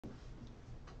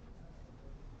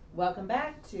Welcome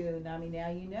back to Nami Now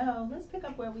You Know. Let's pick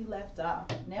up where we left off.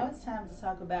 Now it's time to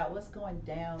talk about what's going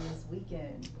down this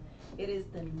weekend. It is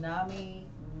the Nami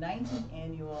 19th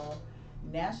Annual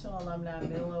National Alumni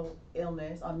Mental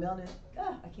Illness on Mental.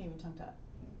 I can't even tongue talk.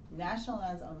 National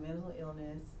Alliance on Mental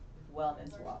Illness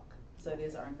Wellness Walk. So it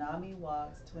is our NAMI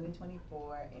Walks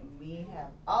 2024, and we have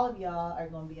all of y'all are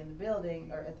going to be in the building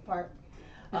or at the park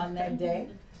on that day.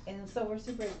 And so we're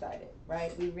super excited,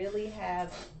 right? We really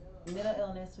have mental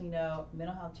illness. We know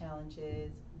mental health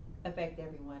challenges affect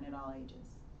everyone at all ages,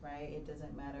 right? It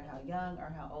doesn't matter how young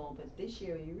or how old, but this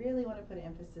year we really want to put an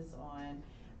emphasis on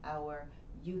our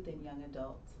youth and young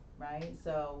adults, right?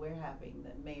 So we're having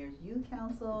the Mayor's Youth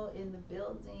Council in the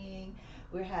building.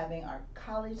 We're having our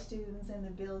college students in the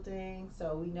building.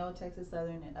 So we know Texas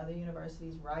Southern and other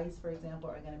universities, Rice, for example,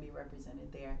 are going to be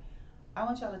represented there. I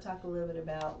want y'all to talk a little bit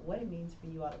about what it means for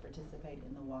you all to participate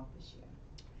in the walk this year.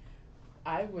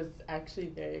 I was actually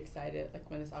very excited, like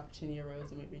when this opportunity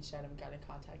arose and we reached out and got in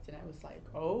contact, and I was like,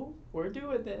 "Oh, we're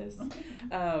doing this."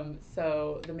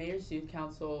 So the Mayor's Youth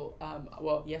Council,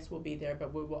 well, yes, we'll be there,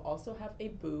 but we will also have a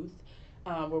booth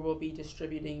where we'll be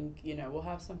distributing. We'll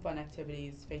have some fun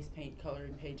activities, face paint,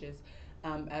 coloring pages,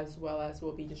 as well as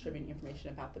we'll be distributing information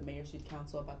about the Mayor's Youth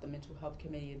Council, about the Mental Health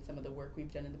Committee, and some of the work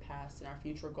we've done in the past and our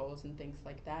future goals and things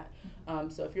like that.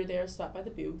 So if you're there, stop by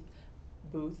the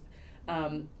booth.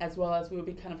 As well as we'll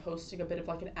be kind of hosting a bit of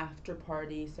like an after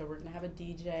party. So we're gonna have a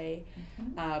DJ.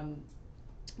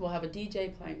 We'll have a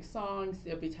DJ playing songs.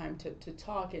 There'll be time to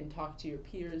talk and talk to your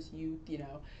peers, youth.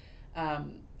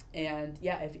 And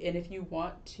yeah, if you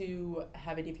want to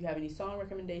have it, if you have any song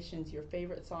recommendations, your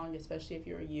favorite song, especially if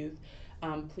you're a youth,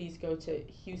 please go to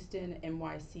Houston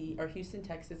NYC or Houston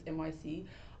Texas NYC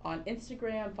on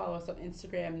Instagram. Follow us on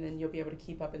Instagram, and then you'll be able to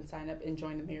keep up and sign up and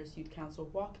join the Mayor's Youth Council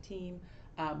walk team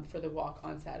for the walk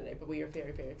on Saturday. But we are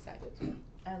very, very excited.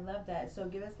 I love that. So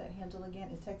give us that handle again.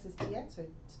 Is Texas TX or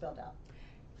spelled out?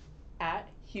 At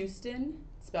Houston,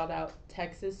 spelled out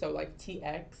Texas, so like TX,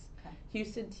 okay.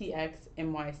 Houston TX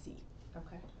NYC.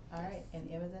 Okay. All right. And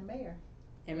M is in Mayor.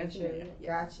 M is in Mayor.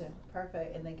 Yes. Gotcha.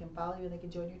 Perfect. And they can follow you and they can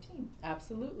join your team.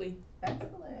 Absolutely.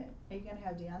 Excellent. Are you going to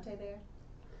have Deontay there?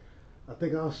 I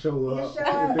think I'll show up.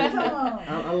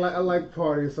 I like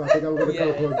parties, so I think I'm going to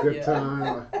come for a good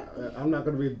time. I'm not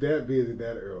going to be that busy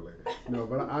that early. No,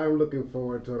 but I'm looking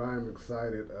forward to it. I'm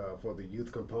excited for the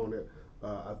youth component.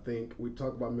 I think we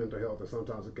talk about mental health, and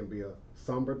sometimes it can be a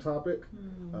somber topic,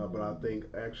 but I think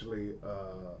actually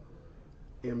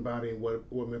embodying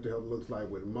what mental health looks like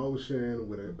with emotion,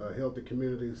 with a healthy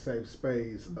community, safe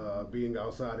space, being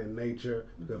outside in nature,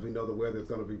 because we know the weather is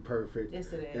going to be perfect. Yes,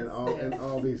 it is. And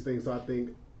all these things. So I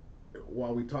think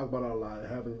while we talk about it a lot,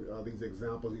 having these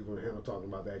examples, even Hannah talking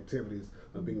about the activities,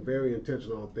 being very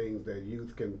intentional on things that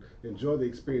youth can enjoy the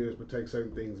experience, but take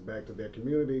certain things back to their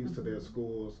communities, to their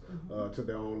schools, to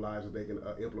their own lives that they can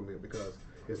implement, because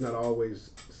it's not always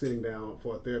sitting down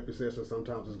for a therapy session.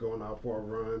 Sometimes it's going out for a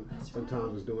run. That's Sometimes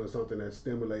right. it's doing something that's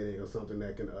stimulating or something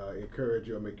that can encourage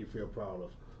you or make you feel proud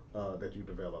of. That you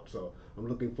develop. So I'm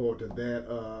looking forward to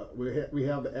that. We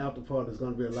have the after party. There's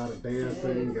going to be a lot of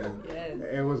dancing, and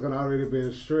everyone's going to already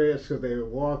be stretched because they're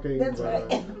walking. That's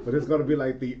right. But it's going to be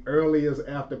like the earliest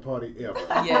after party ever.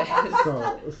 Yes.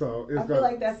 So it's I feel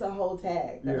like that's the whole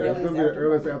tag. Yeah, it's going to be the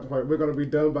earliest after party. We're going to be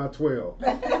done by 12.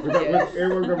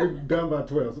 Everyone's going to be done by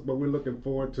 12. But we're looking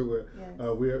forward to it. Yes.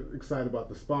 We're excited about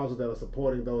the sponsors that are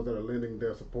supporting, those that are lending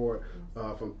their support,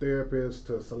 from therapists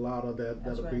to Salata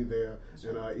that'll be there,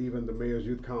 and even the Mayor's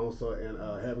Youth Council, and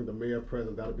having the mayor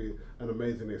present. That'll be an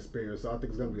amazing experience. So I think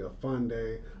it's going to be a fun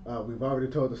day. We've already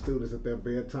told the students that their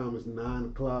bedtime is 9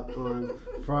 o'clock on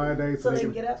Friday, so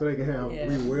they can have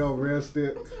be well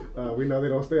rested. We know they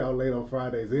don't stay out late on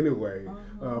Fridays anyway,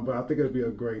 but I think it'll be a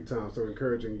great time. So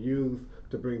encouraging youth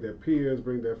to bring their peers,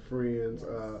 bring their friends,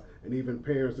 and even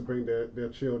parents to bring their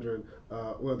children,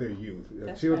 their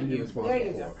youth. Children you're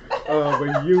responsible for.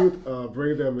 But youth,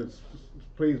 bring them, and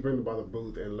please bring them by the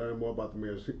booth and learn more about the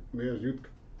Mayor's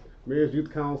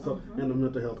Youth Council and the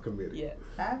Mental Health Committee. Yes.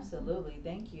 Absolutely.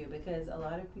 Thank you, because a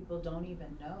lot of people don't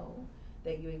even know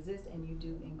that you exist and you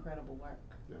do incredible work.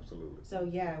 Absolutely. So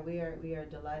yeah, we are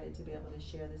delighted to be able to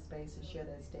share this space and share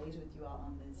that stage with you all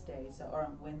on this day. So, or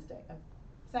on Wednesday.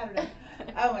 Saturday.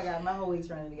 Oh my God, my whole week's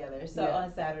running together. So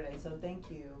on Saturday. So thank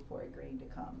you for agreeing to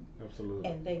come. Absolutely.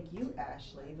 And thank you,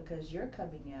 Ashley, because you're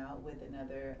coming out with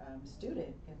another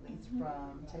student, at least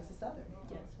from Texas Southern.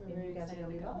 Yes, we're And very you guys are excited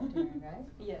going to be about volunteering, right?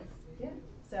 Yes. Yeah.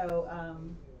 So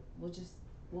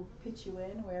we'll pitch you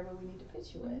in wherever we need to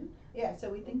pitch you in. Yeah. So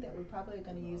we think that we're probably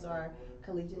going to use our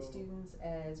collegiate students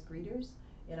as greeters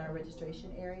in our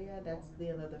registration area. That's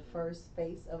the first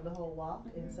face of the whole walk.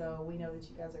 And so we know that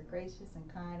you guys are gracious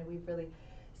and kind, and we've really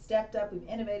stepped up. We've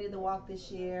innovated the walk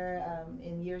this year.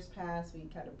 In years past, we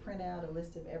kind of print out a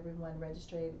list of everyone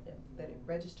registered that it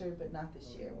registered, but not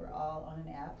this year. We're all on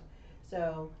an app.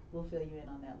 So we'll fill you in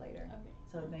on that later. Okay.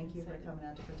 So thank you for coming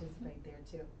out to participate there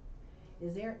too.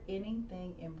 Is there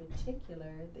anything in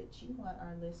particular that you want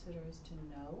our listeners to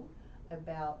know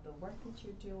about the work that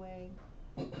you're doing?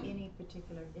 Any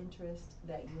particular interest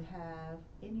that you have?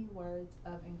 Any words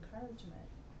of encouragement?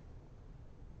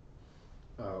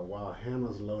 While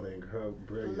Hannah's loading her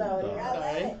brilliant Loading,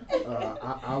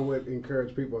 thoughts, I would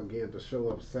encourage people again to show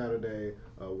up Saturday.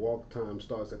 Walk time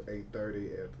starts at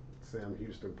 8:30 at Sam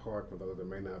Houston Park. For those that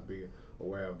may not be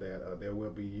aware of that, there will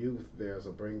be youth there,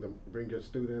 so bring your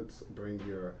students, bring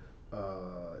your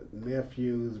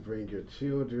nephews, bring your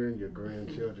children, your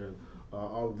grandchildren.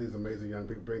 All of these amazing young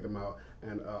people, bring them out.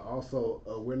 And also,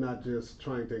 we're not just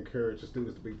trying to encourage the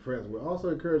students to be present, we also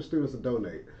encourage students to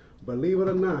donate. Believe it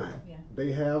or not, Yeah.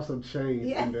 they have some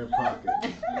change in their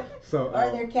pockets. So Or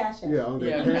their cash app. yeah, on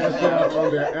their Yeah. cash app,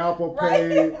 on their Apple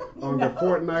Pay, Right. on their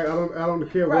Fortnite. I don't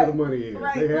care where the Right. money is.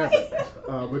 Right, They have right.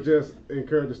 it. But just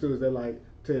encourage the students that like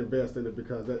to invest in it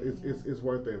because it's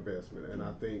worth the investment. And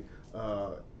I think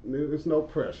it's no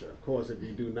pressure. Of course, if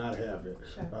you do not have it,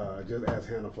 Sure. just ask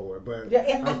Hannah for it. But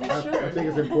Yeah. I think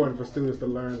it's important for students to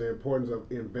learn the importance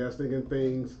of investing in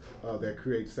things that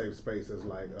create safe spaces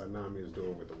like Nami is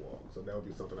doing with the walk. So that would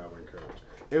be something I would encourage.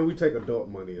 And we take adult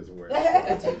money as well.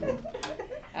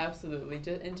 Absolutely.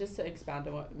 Just to expound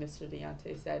on what Mr.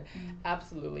 Deontay said,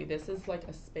 absolutely. This is like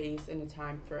a space and a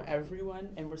time for everyone.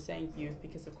 And we're saying youth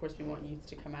because, of course, we want youth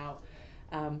to come out.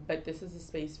 But this is a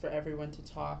space for everyone to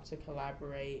talk, to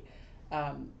collaborate,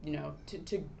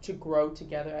 to grow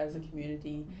together as a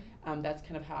community. That's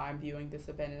kind of how I'm viewing this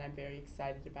event, and I'm very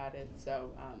excited about it.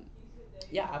 So,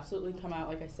 yeah, absolutely come out.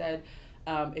 Like I said,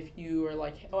 if you are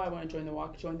like, oh, I want to join the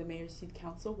walk, join the Mayor's Youth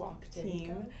Council walk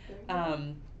team.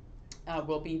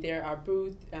 We'll be there, our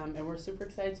booth, and we're super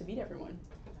excited to meet everyone.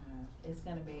 We're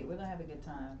gonna have a good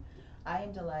time. I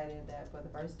am delighted that for the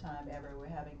first time ever, we're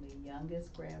having the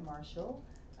youngest Grand Marshal.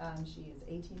 She is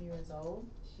 18 years old.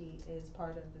 She is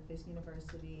part of the Fisk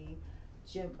University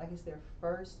their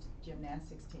first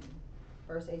gymnastics team,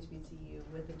 first HBCU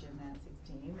with a gymnastics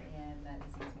team, and that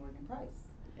is Miss Morgan Price.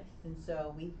 Yes. And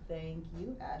so we thank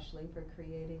you, Ashley, for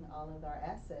creating all of our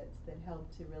assets that help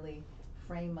to really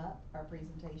frame up our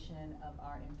presentation of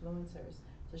our influencers.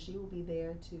 So she will be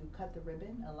there to cut the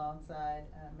ribbon alongside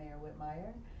Mayor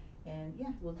Whitmire. And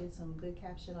yeah, we'll get some good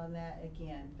caption on that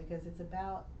again because it's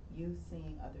about youth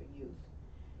seeing other youth.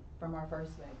 From our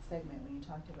first segment, when you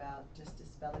talked about just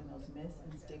dispelling those myths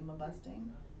and stigma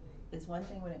busting, it's one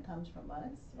thing when it comes from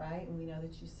us, right? And we know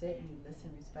that you sit and you listen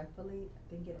respectfully. I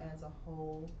think it adds a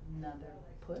whole nother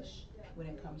push when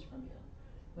it comes from you,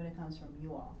 when it comes from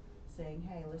you all saying,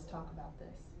 hey, let's talk about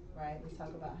this, right? Let's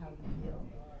talk about how we feel.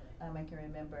 I can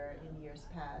remember in years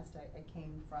past, I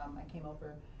came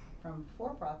over from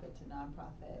for-profit to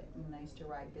nonprofit, and I used to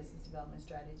write business development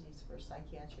strategies for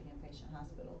psychiatric inpatient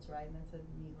hospitals, right? And that's a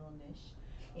neat little niche,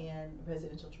 and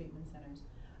residential treatment centers.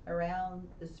 Around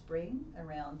the spring,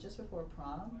 around just before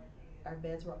prom, our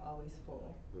beds were always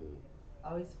full,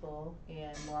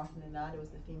 and more often than not, it was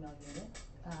the female unit.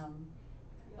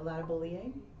 A lot of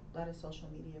bullying, a lot of social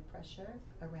media pressure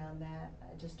around that,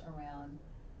 just around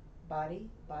body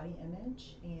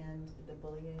image, and the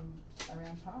bullying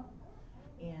around prom,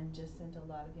 and just sent a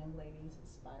lot of young ladies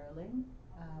spiraling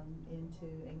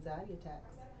into anxiety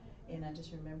attacks. And I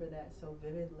just remember that so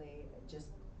vividly, just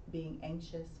being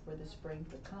anxious for the spring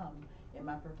to come in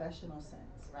my professional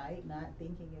sense, right? Not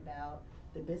thinking about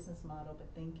the business model, but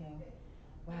thinking,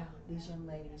 wow, these young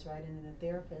ladies, right? And then the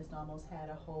therapist almost had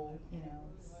a whole,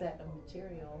 set of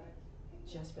material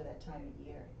just for that time of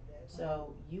year.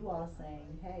 So you all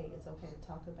saying, hey, it's okay to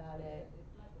talk about it.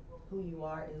 Who you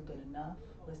are is good enough.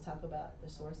 Let's talk about the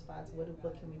sore spots. What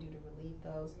can we do to relieve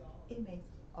those? It makes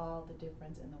all the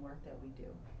difference in the work that we do.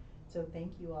 So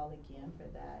thank you all again for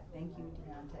that. Thank you,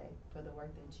 Deontay, for the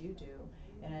work that you do.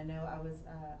 And I know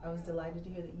I was delighted to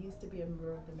hear that you used to be a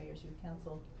member of the Mayor's Youth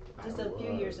Council just a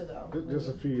few years ago. Just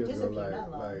a few years just ago, not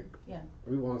long. like yeah.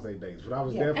 We won't say dates, but I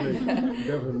was Yeah.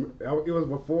 definitely. It was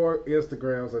before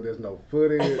Instagram, so there's no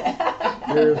footage.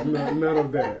 There's none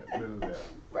of that.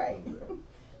 Right.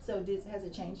 So has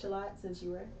it changed a lot since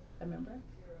you were a member?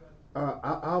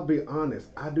 I'll be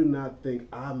honest. I do not think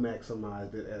I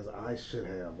maximized it as I should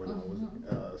have when I was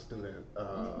a student.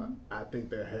 I think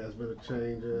there has been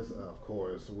changes, of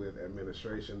course, with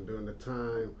administration during the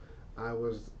time I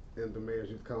was in the Mayor's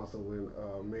Youth Council when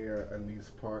Mayor Anise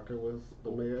Parker was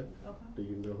the mayor. Okay. Do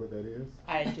you know who that is?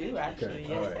 I do actually. Okay,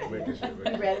 Yes. all right, making sure.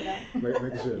 You read it down?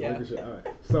 Making sure, Yeah. making sure. All right.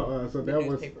 So The that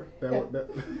was newspaper. that.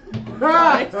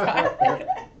 Sorry, sorry.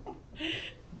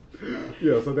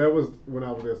 Yeah, so that was when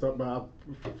I was there. So, but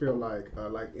I feel like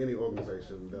any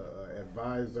organization, the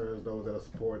advisors, those that are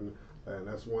supporting, and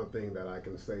that's one thing that I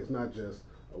can say. It's not just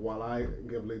while I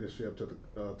give leadership to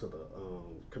the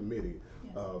committee,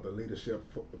 Yes. the leadership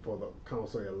for the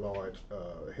council at large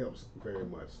helps very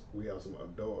much. We have some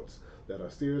adults that are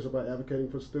serious about advocating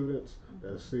for students,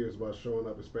 that are serious about showing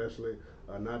up, especially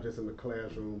not just in the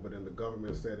classroom, but in the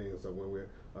government settings. So when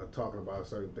we're talking about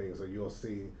certain things, so you'll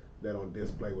see that on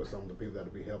display with some of the people that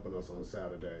will be helping us on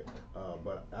Saturday.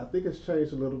 But I think it's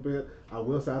changed a little bit. I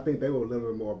will say I think they were a little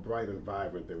bit more bright and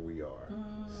vibrant than we are.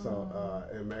 So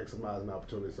and maximizing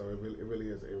opportunities. So it really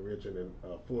is enriching and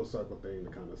a full circle thing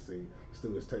to kind of see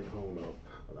students take hold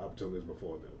of the opportunities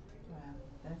before them. Wow,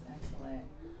 that's excellent.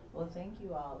 Well, thank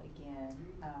you all again.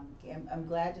 I'm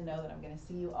glad to know that I'm going to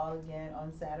see you all again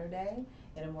on Saturday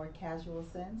in a more casual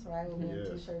sense, right? We'll be in Yes.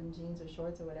 t-shirt and jeans or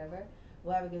shorts or whatever.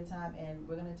 We'll have a good time, and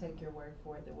we're going to take your word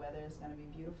for it. The weather is going to be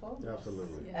beautiful.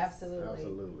 Absolutely. Yes. Absolutely.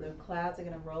 Absolutely. The clouds are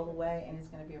going to roll away, and it's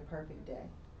going to be a perfect day.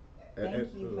 At-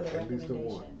 Thank you for the at least the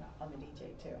one. recommendation on the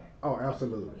DJ too. Oh,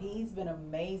 absolutely. He's been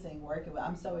amazing working with.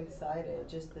 I'm so excited.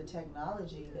 Just the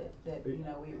technology that we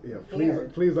Yeah,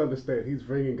 prepared. please understand. He's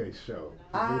bringing a show.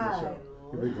 He's bringing a I show.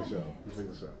 He's bringing a love show. it. He's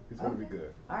bringing a show. He's gonna be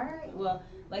good. All right. Well,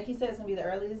 like you said, it's gonna be the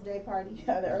earliest day party,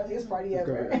 the earliest party It's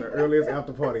ever. gonna be the earliest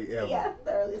after party ever. Yeah,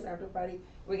 the earliest after party.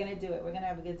 We're gonna do it. We're gonna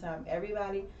have a good time.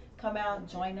 Everybody, come out,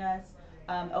 join us.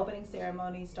 Opening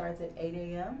ceremony starts at 8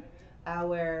 a.m.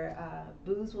 Our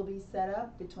booths will be set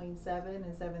up between 7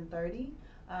 and 7:30.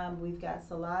 We've got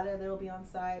salada that'll be on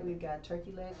site. We've got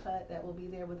turkey leg hut that will be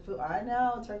there with food. I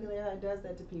know turkey leg hut does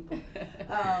that to people.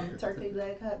 Turkey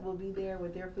leg hut will be there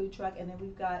with their food truck, and then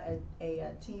we've got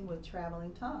a team with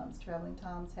Traveling Toms. Traveling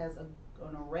Toms has an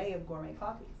array of gourmet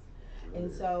coffees.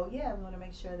 And so, yeah, we want to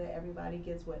make sure that everybody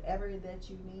gets whatever that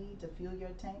you need to fuel your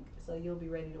tank, so you'll be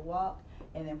ready to walk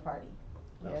and then party.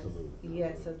 Absolutely.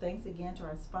 Yes, so thanks again to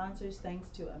our sponsors. Thanks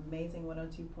to Amazing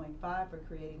 102.5 for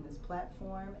creating this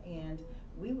platform. And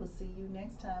we will see you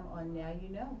next time on Now You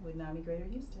Know with Nami Greater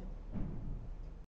Houston.